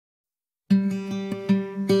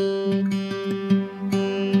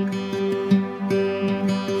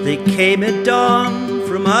They came at dawn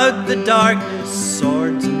from out the darkness,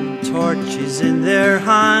 swords and torches in their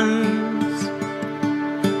hands.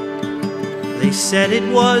 They said it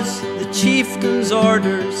was the chieftain's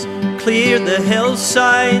orders, clear the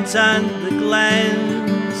hillsides and the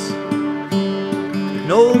glens.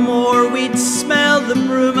 No more we'd smell the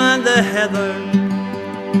broom and the heather,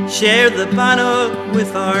 share the bannock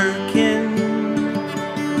with our kin,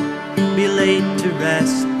 be laid to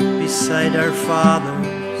rest beside our fathers.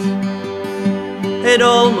 It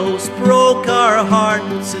almost broke our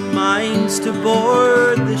hearts and minds to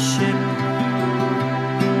board the ship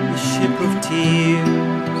of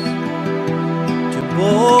tears, to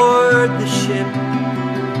board the ship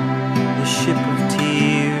of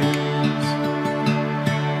tears.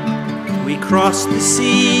 We crossed the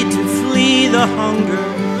sea to flee the hunger,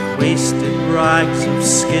 wasted rags of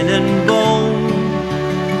skin and bone.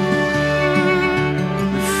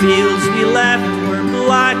 The fields we left were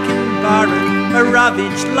black and barren, a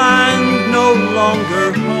ravaged land no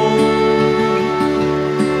longer home.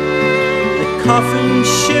 The coffin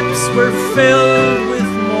ships were filled with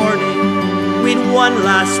mourning, we'd one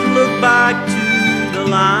last look back to the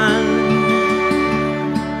land.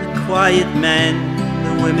 The quiet men,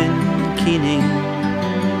 the women keening.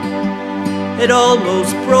 It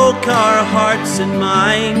almost broke our hearts and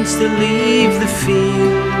minds to leave the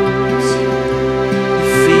fields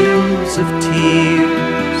of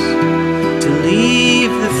tears, to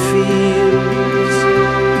leave the fields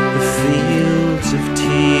of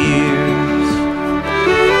tears.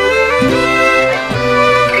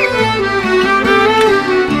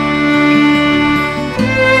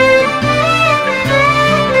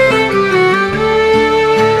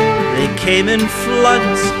 They came in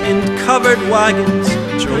floods in covered wagons,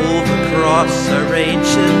 drove across our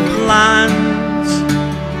ancient lands.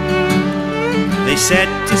 They set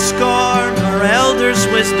to scorn our elders'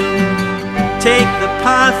 wisdom, take the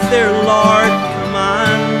path their Lord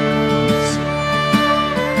commands.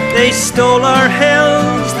 They stole our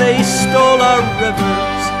hills, they stole our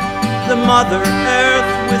rivers, the Mother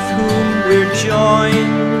Earth with whom we're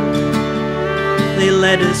joined. They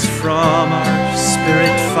led us from our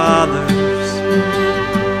spirit fathers.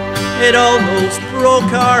 It almost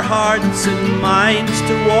broke our hearts and minds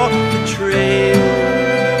to walk the trail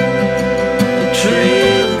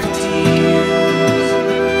of tears,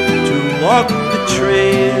 to walk the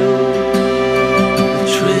trail of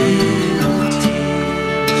tears.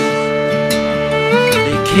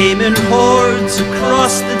 They came in hordes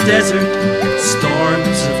across the desert,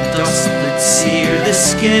 storms of dust that sear the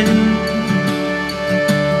skin.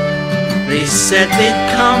 They said they'd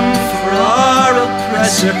come for our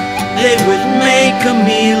oppressor, they would make a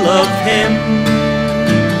meal of him.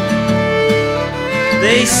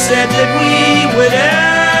 They said that we would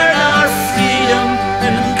earn our freedom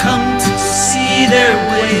and come to see their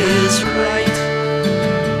ways right.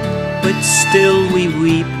 But still we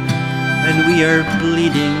weep and we are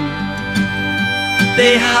bleeding.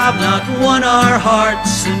 They have not won our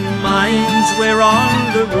hearts and minds. We're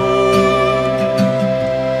on the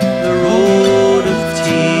road of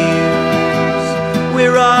tears.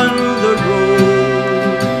 We're on the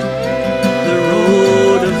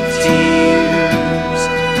road of tears.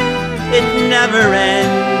 It never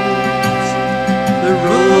ends. The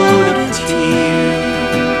road of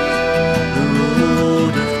tears. The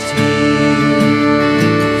road of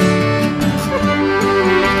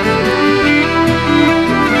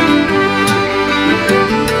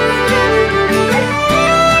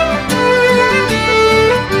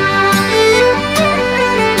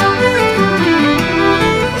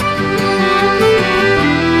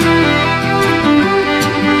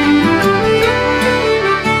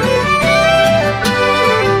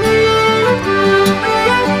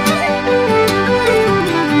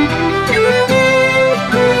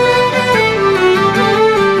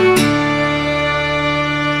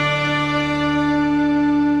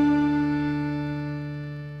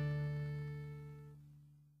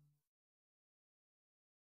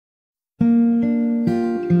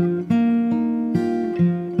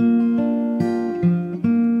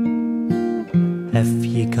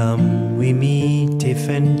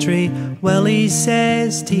Well, he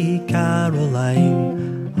says to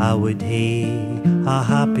Caroline, I would hae a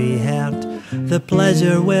happy heart, the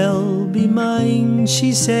pleasure will be mine.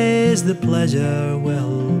 She says the pleasure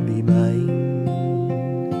will be mine.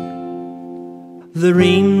 The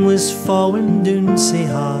rain was falling down sae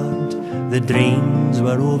hard, the drains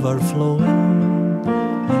were overflowing.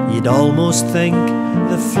 You'd almost think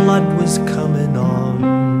the flood was coming on.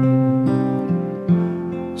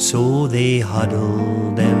 So they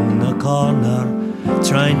huddled in a corner,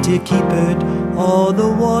 trying to keep out o'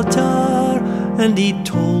 the water, and he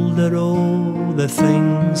told her all the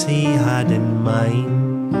things he had in mind.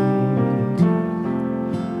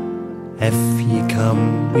 If ye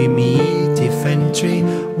come wi' me to Fintry,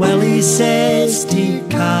 well, he says to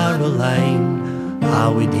Caroline, I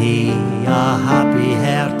would hae a happy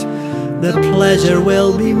heart, the pleasure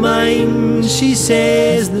will be mine. She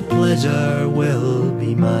says the pleasure will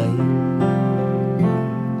be mine.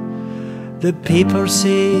 The paper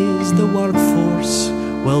says the workforce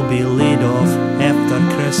will be laid off after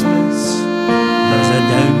Christmas. There's a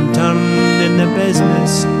downturn in the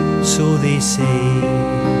business, so they say.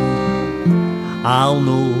 I'll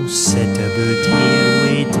no sit about here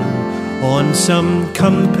waiting on some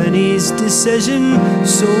company's decision,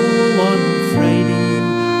 so on Friday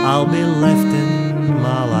I'll be lifting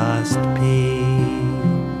my last pay.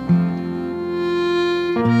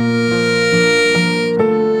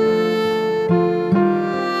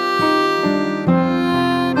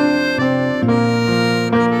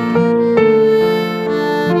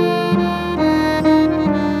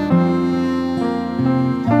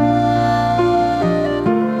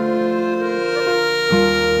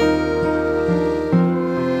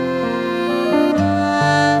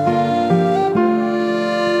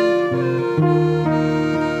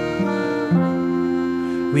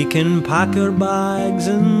 We can pack our bags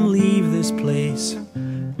and leave this place,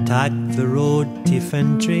 tack the road to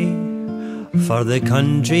Fintry, for the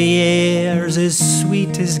country air's as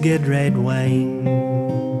sweet as good red wine.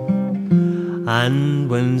 And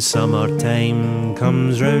when summertime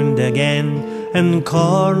comes round again and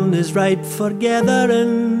corn is ripe for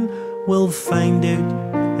gathering, we'll find out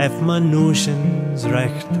if my notion's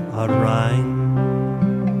recht or wrong.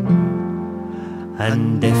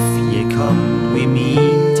 And if ye come wi' me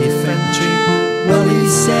to Fintry, well, he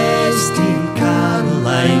says to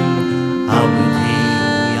Caroline, I would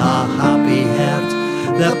hae a happy heart,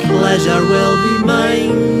 the pleasure will be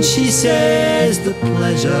mine. She says the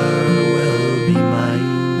pleasure will be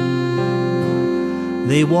mine.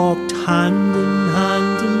 They walked hand in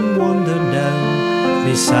hand and wandered down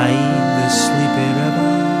beside the sleepy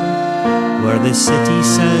river, where the city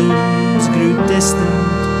sounds grew distant.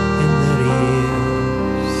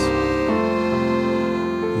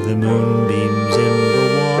 The moonbeams in the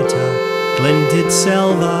water glinted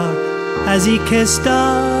silver as he kissed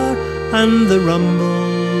her, and the rumble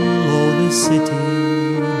of the city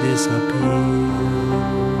disappeared.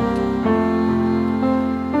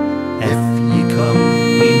 If ye come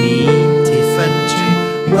wi' me to Fintry,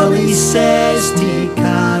 well, he says to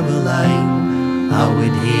Caroline, I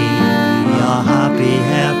would hae a happy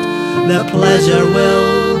heart, the pleasure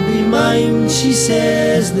will be mine. She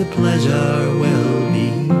says the pleasure will be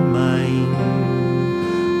mine,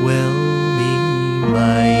 will be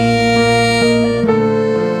mine.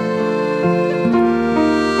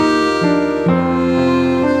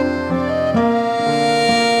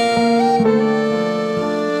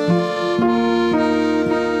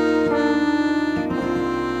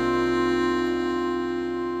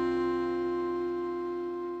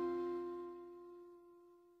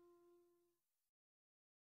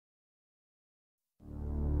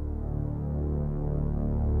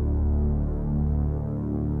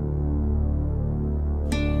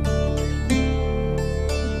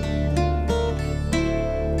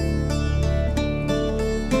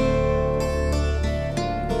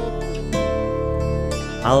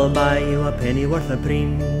 I'll buy you a pennyworth of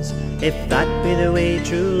preens, if that be the way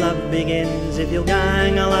true love begins. If you'll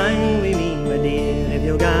gang along wi' me, my dear, if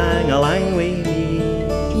you'll gang along wi' me.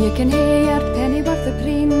 You can hae your pennyworth of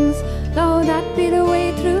preens, though that be the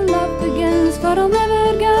way true love begins. For I'll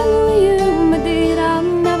never gang wi' you, my dear, I'll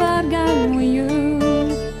never gang wi' you.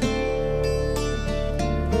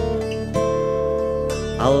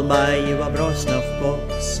 I'll buy you a brass snuff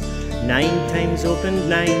box, 9 times opened,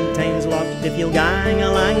 9 times locked. If you'll gang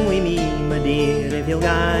along wi' me, my dear, if you'll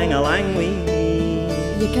gang along wi' me.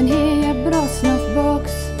 You can hae a brass snuff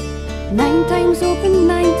box, 9 times opened,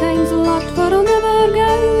 9 times locked. For I'll never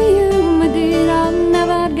gang wi' you, my dear, I'll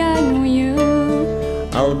never gang wi' you.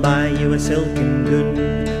 I'll buy you a silken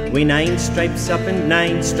goon, wi' 9 stripes up and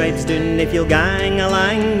 9 stripes down. If you'll gang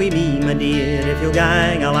along wi' me, my dear, if you'll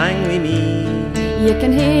gang along wi' me. You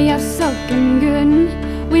can hae your silken goon,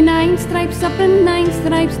 wi' 9 stripes up and 9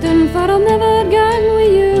 stripes down. For I'll never gang wi'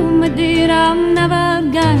 you, my dear, I'll never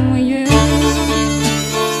gang wi' you.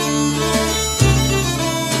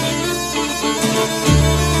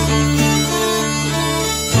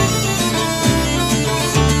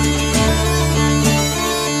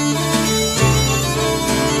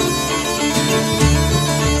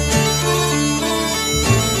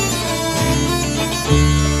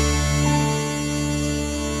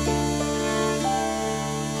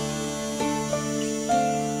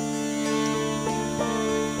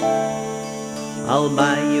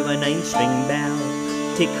 nine-string bell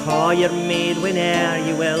to call your maid whene'er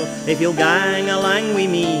you will. If you'll gang along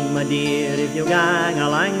with me, my dear, if you'll gang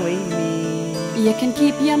along with me. You can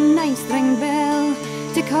keep your nine-string bell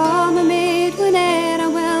to call my maid whene'er I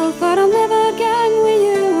will, for I'll never gang with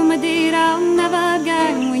you, my dear, I'll never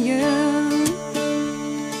gang with you.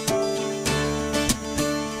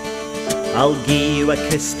 I'll give you a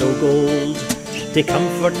kiss o' gold to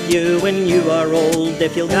comfort you when you are old.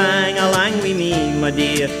 If you'll gang along with me, my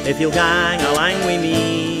dear, if you'll gang along with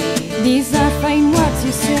me. These are fine words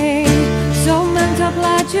you say, so mount up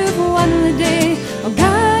lad, you've won the day. I'll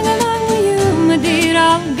gang along with you, my dear,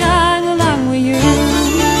 I'll gang along with you.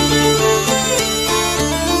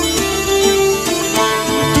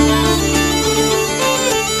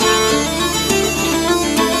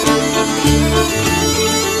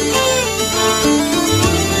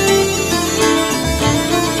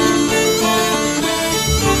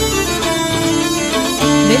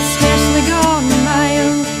 They've scarcely gone a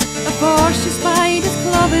mile before she spied his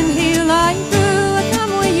club and heel. I boo, I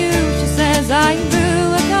come with you, she says, I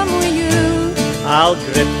boo, I come with you. I'll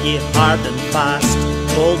grip ye hard and fast,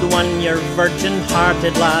 old one, you're virgin heart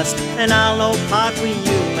at last, and I'll no part with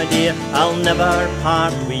you, my dear, I'll never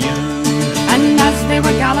part with you. And as they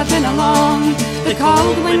were galloping along, the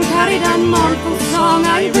cold wind carried a mournful song.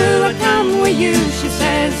 I boo, I come with you, she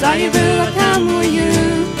says, I boo, I come with you.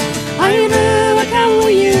 I boo, I come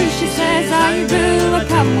with you, she says, I boo, I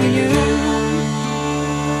come with you.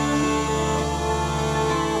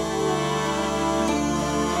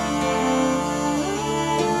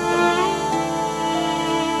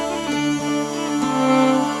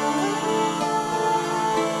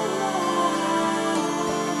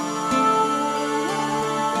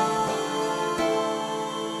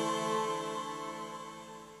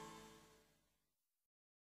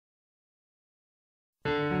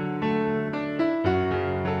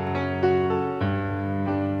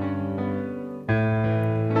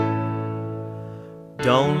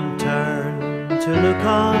 Don't turn to look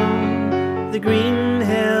on the green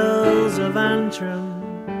hills of Antrim,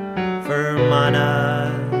 for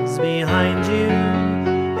Mana's behind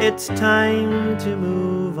you, it's time to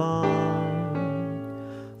move on.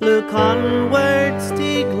 Look onwards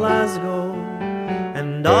to Glasgow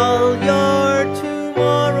and all your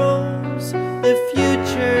tomorrows, the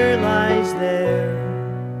future lies there,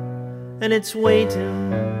 and it's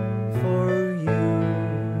waiting for you.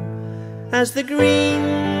 As the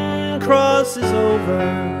green crosses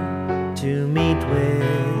over to meet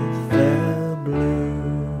with the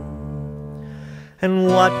blue. And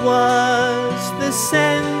what was the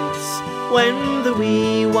sense when the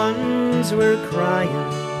wee ones were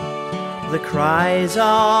crying, the cries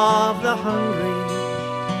of the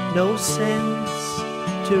hungry? No sense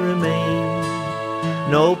to remain,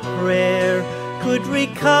 no prayer could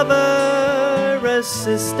recover a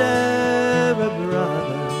sister, a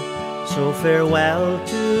brother. So farewell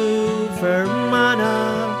to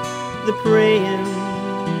Fermanagh, the praying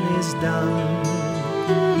is done.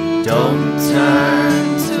 Don't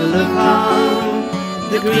turn to look on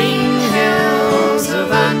the green hills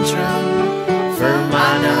of Antrim,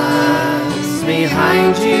 Fermanagh's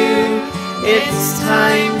behind you, it's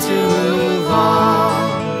time to move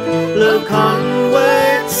on. Look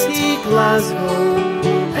onwards to Glasgow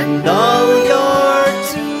and all your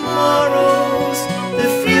tomorrows, the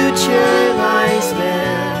future lies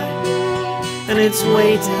there, and it's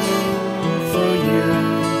waiting for you.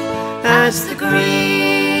 As the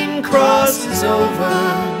green crosses over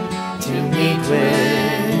to meet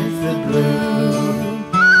with the blue.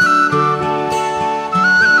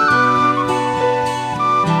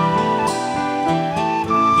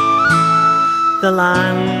 The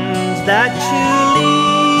land that you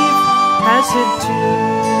leave has had too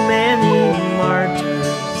many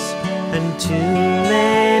martyrs and too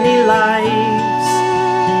many lives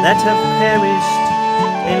that have perished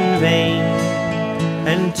in vain,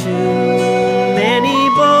 and too many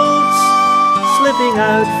boats slipping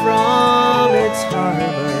out from its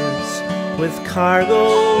harbours with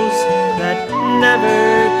cargoes that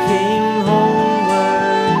never came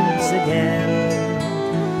homewards again.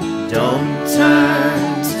 Don't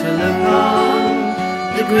turn to look on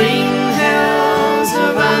the green hills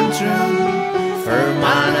of Antrim,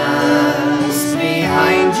 Fermanagh's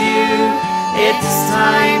behind you, it's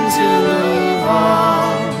time to move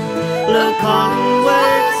on. Look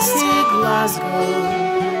onwards to Glasgow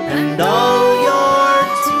and all your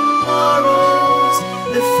tomorrows,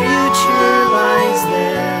 the future lies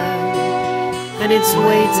there, and it's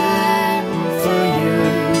waiting for you.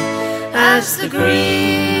 As the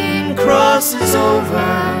green crosses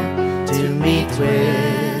over to meet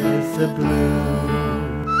with the blue.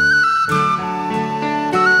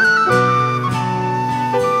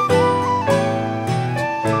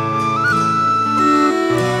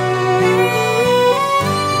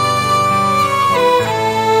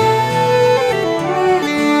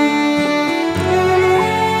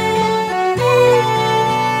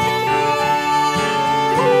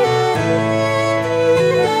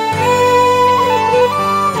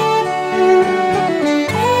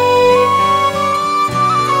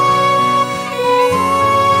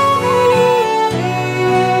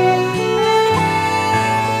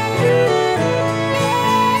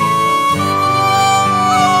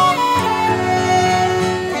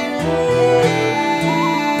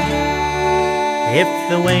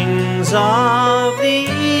 the wings of the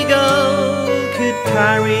eagle could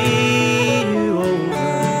carry you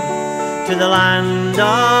over to the land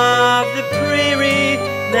of the prairie,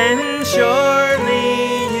 then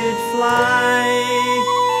surely you'd fly.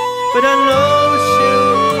 But an ocean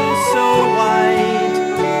so wide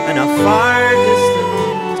and a far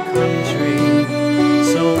distant country,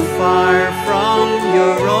 so far from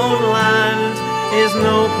your own land, is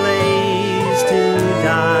no place to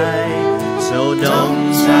die. So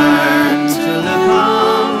don't turn to look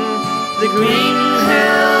on the green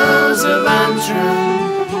hills of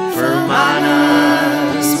Antrim, for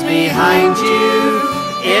Manus behind you,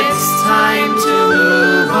 it's time to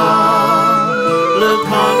move on. Look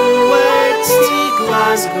onwards to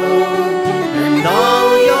Glasgow and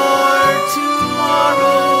all your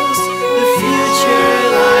tomorrows. The future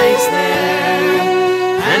lies there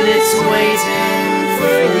and it's waiting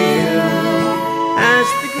for you as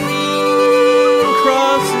the green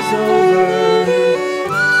crosses over,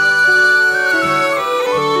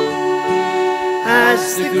 as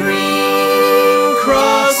the green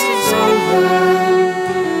crosses over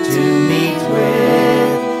to meet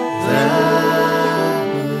with the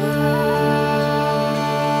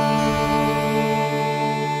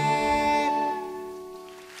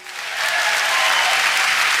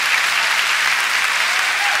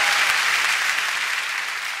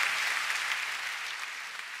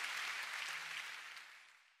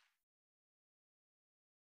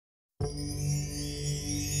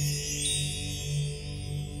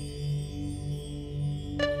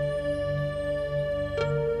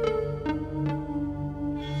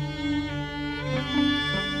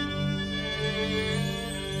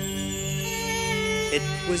It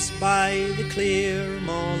was by the clear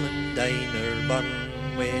Moll Diner Burn,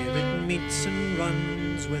 where it meets and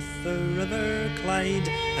runs with the River Clyde,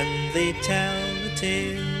 and they tell the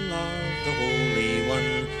tale of the Holy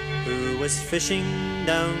One who was fishing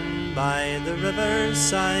down by the river's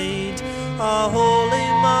side. A holy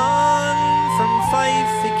man from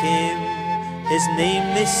Fife he came, his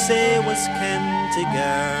name they say was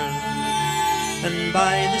Kentigern, and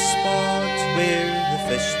by the spot where the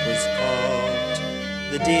fish was caught,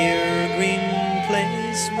 the dear green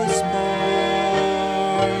place was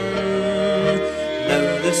born. Now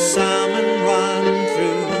the salmon ran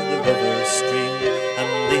through the river stream,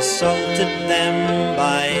 and they salted them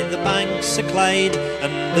by the banks of Clyde,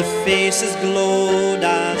 and the faces glowed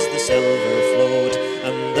as the silver flowed,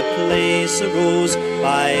 and the place arose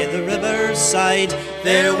by the river's side.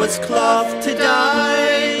 There was cloth to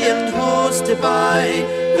dye and hose to buy,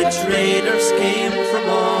 the traders came from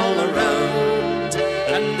all around,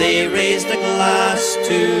 and they raised a glass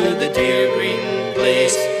to the dear green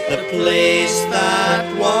place, the place that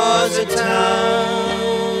was a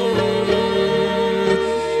town.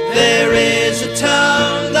 There is a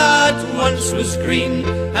town that once was green,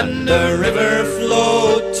 and the river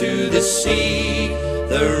flowed to the sea.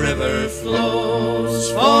 The river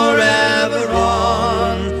flows forever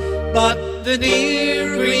on, but the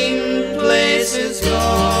dear green place is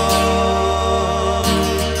gone.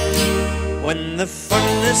 When the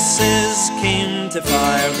furnaces came to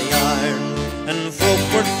fire the iron, and folk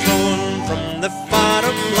were thrown from the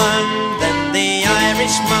foreign land, then the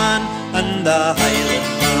Irishman and the Highland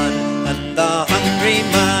man and the hungry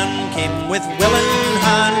man came with willing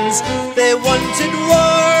hands. They wanted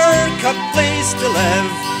work, a place to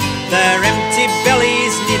live, their empty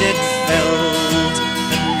bellies needed filled,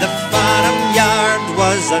 and the farmyard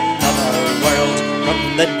was another world from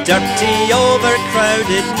the dirty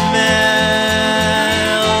overcrowded mill.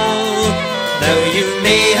 Now you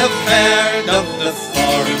may have heard of the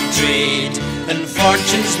foreign trade and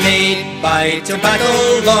fortunes made by tobacco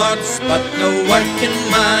lords, but the working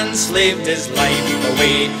man slaved his life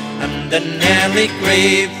away, and an early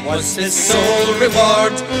grave was his sole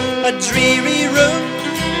reward. A dreary room,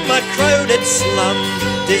 a crowded slum,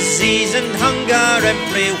 disease and hunger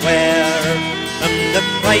everywhere, and the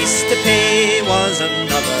price to pay was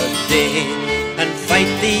another day, and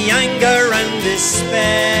fight the anger and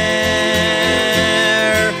despair.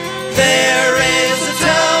 There is a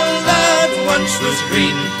town that once was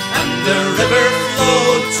green, and the river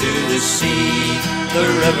flowed to the sea. The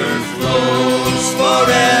river flows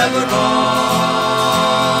forever on,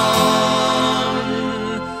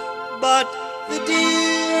 but the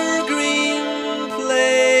dear green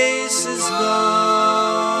place is gone.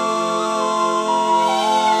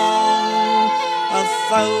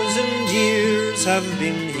 1,000 years have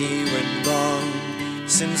been here and gone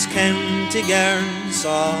since Kentigern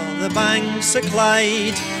saw the banks of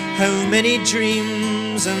Clyde. How many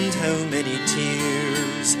dreams and how many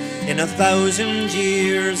tears in 1,000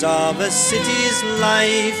 years of a city's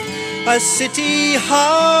life. A city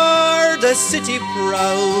hard, a city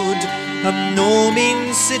proud, a no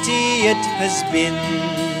mean city it has been.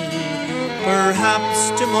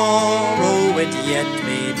 Perhaps tomorrow it yet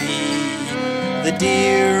may be the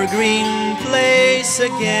dear green place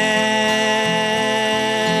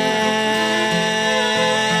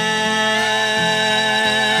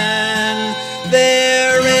again.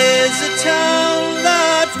 There is a town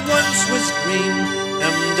that once was green,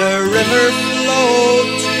 and a river flowed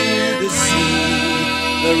to the sea.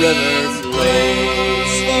 The river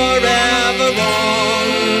flows forever on,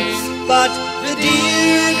 but the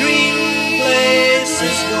dear green place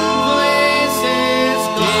is gone.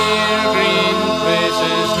 Dear green place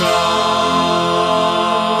is gone.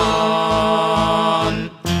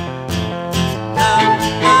 Na na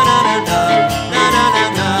na na na na na na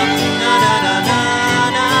na na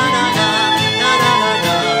na na na na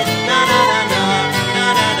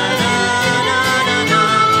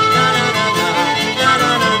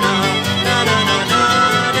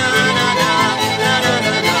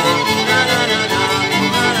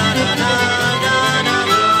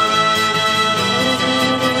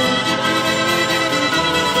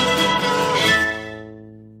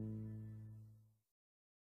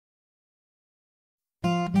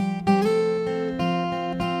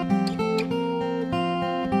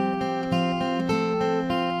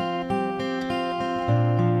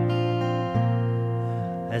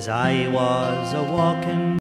As I was a-walking